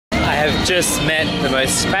have just met the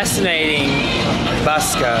most fascinating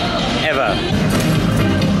busker ever.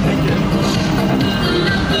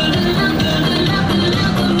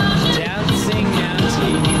 Dancing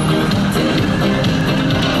Mountie.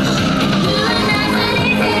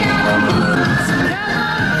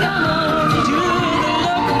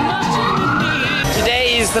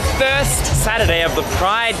 Today is the first Saturday of the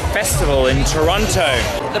Pride Festival in Toronto.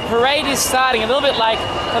 The parade is starting a little bit like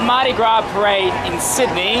the Mardi Gras parade in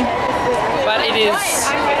Sydney, but it is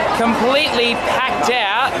completely packed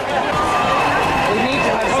out. We need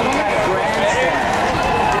to have some kind of grandstand.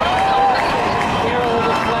 Here are all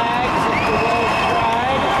the flags of the World Pride.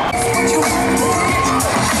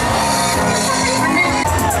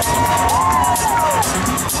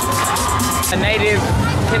 A native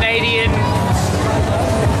Canadian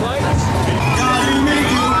float.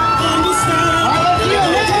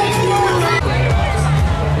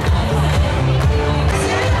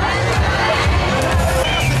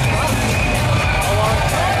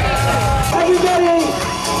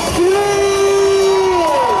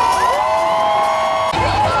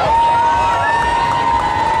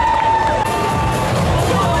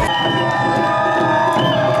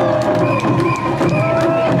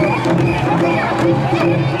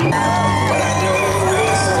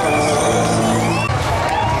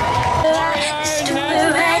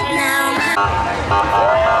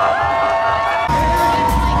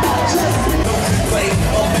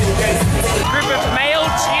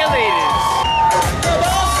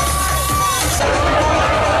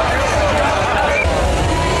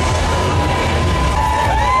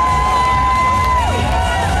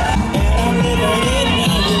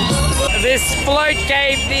 This float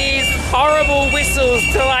gave these horrible whistles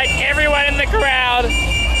to like everyone in the crowd,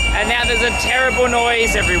 and now there's a terrible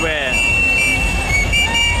noise everywhere.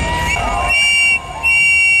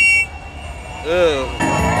 Ugh.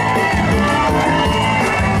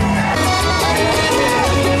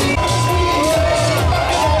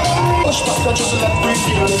 Is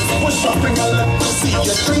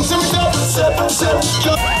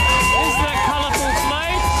that colourful float?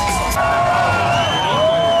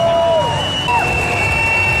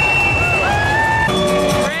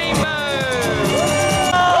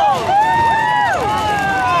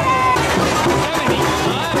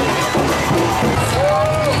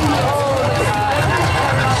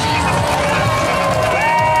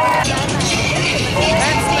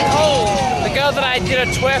 That I did a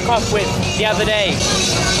twerk off with the other day.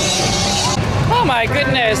 Oh my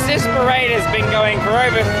goodness, this parade has been going for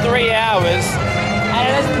over 3 hours and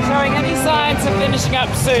it hasn't been showing any signs of finishing up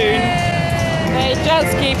soon. They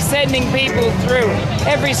just keep sending people through.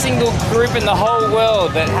 Every single group in the whole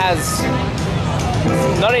world that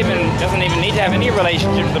doesn't even need to have any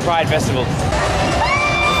relationship to the Pride Festival.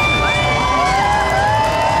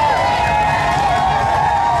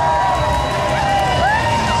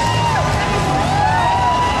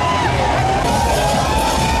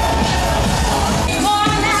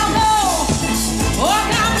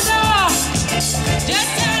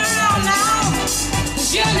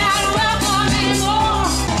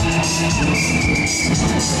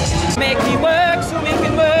 Make me work so we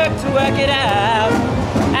can work to work it out.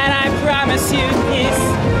 And I promise you this,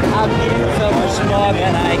 I'll give so much more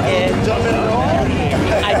than I get.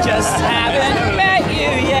 I just haven't met you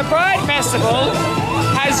yet. Pride Festival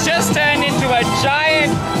has just turned into a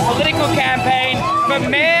giant political campaign for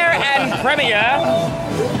mayor and premier,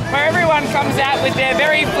 where everyone comes out with their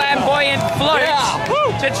very flamboyant float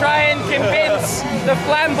to try and convince the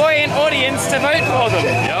flamboyant audience to vote for them.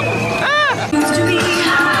 Yep. Mystery, you are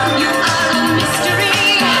a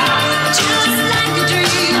mystery, just like a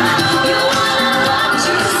dream. You are what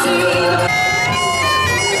you see.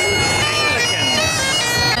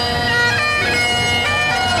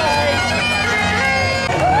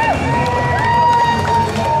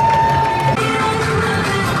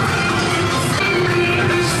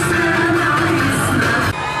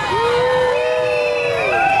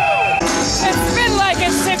 It's been like a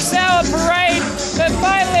 6-hour parade, but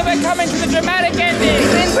finally we're coming to the dramatic ending.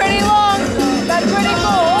 It's been pretty long, but pretty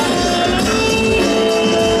cool.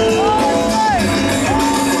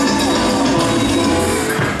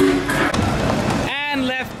 And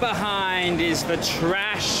left behind is the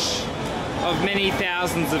trash of many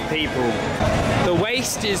thousands of people. The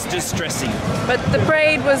waste is distressing. But the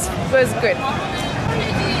parade was good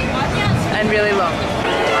and really long.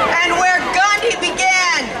 And where Gandhi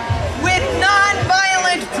began with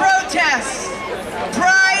non-violent protests,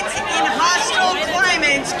 prides in hostile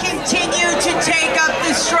climates continue to take up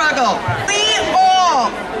the struggle. We all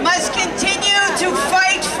must continue to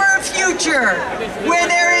fight for a future where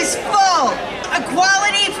there is full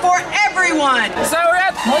equality for everyone. So we're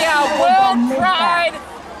at our World Pride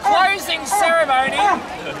closing ceremony,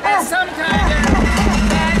 and some kind of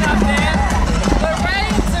band up there. The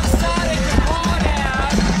rains have started to pour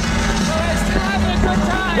down, so we're still having a good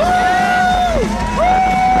time.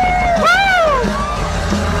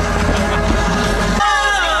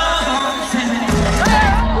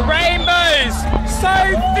 Rainbows, so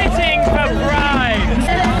fitting for Pride.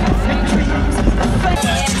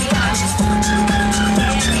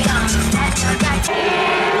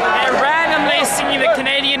 They're randomly singing the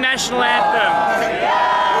Canadian national anthem.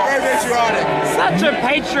 Very patriotic. Such a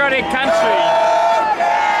patriotic country.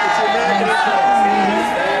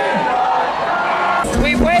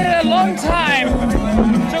 We waited a long time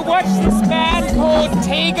to watch this band called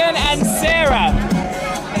Tegan and Sarah.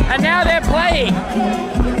 And now they're playing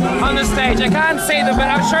on the stage. I can't see them, but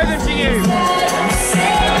I'll show them to you.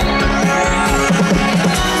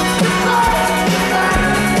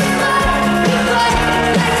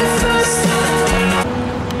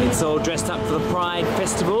 It's all dressed up for the Pride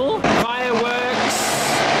Festival. Fireworks